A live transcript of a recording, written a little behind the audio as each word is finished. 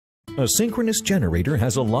A synchronous generator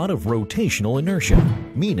has a lot of rotational inertia,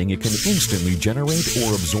 meaning it can instantly generate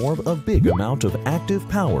or absorb a big amount of active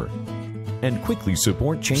power and quickly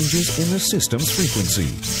support changes in the system's frequency.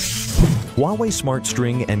 Huawei Smart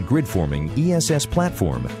String and Grid Forming ESS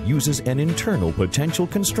platform uses an internal potential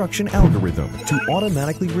construction algorithm to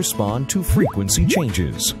automatically respond to frequency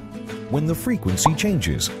changes. When the frequency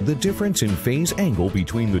changes, the difference in phase angle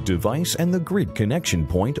between the device and the grid connection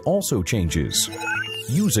point also changes.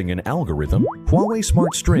 Using an algorithm, Huawei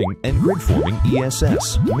Smart String and Grid Forming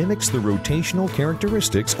ESS mimics the rotational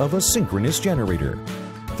characteristics of a synchronous generator.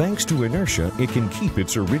 Thanks to inertia, it can keep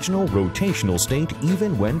its original rotational state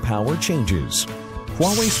even when power changes.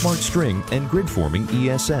 Huawei Smart String and Grid Forming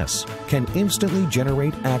ESS can instantly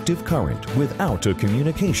generate active current without a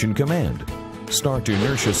communication command, start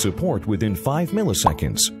inertia support within 5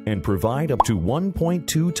 milliseconds, and provide up to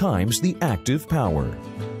 1.2 times the active power.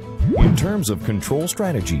 In terms of control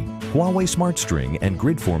strategy, Huawei Smart String and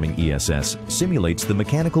Grid Forming ESS simulates the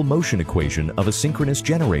mechanical motion equation of a synchronous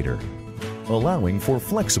generator, allowing for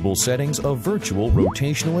flexible settings of virtual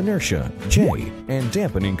rotational inertia, J, and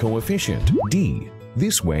dampening coefficient, D.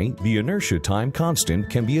 This way, the inertia time constant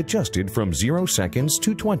can be adjusted from 0 seconds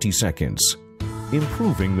to 20 seconds,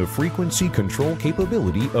 improving the frequency control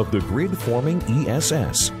capability of the Grid Forming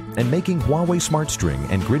ESS and making Huawei Smart String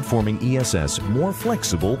and Grid Forming ESS more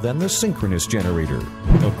flexible than the synchronous generator.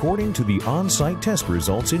 According to the on-site test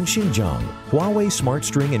results in Xinjiang, Huawei Smart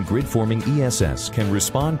String and Grid Forming ESS can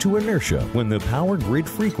respond to inertia when the power grid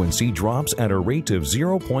frequency drops at a rate of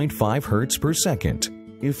 0.5 Hz per second,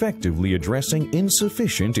 effectively addressing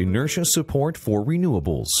insufficient inertia support for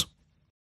renewables.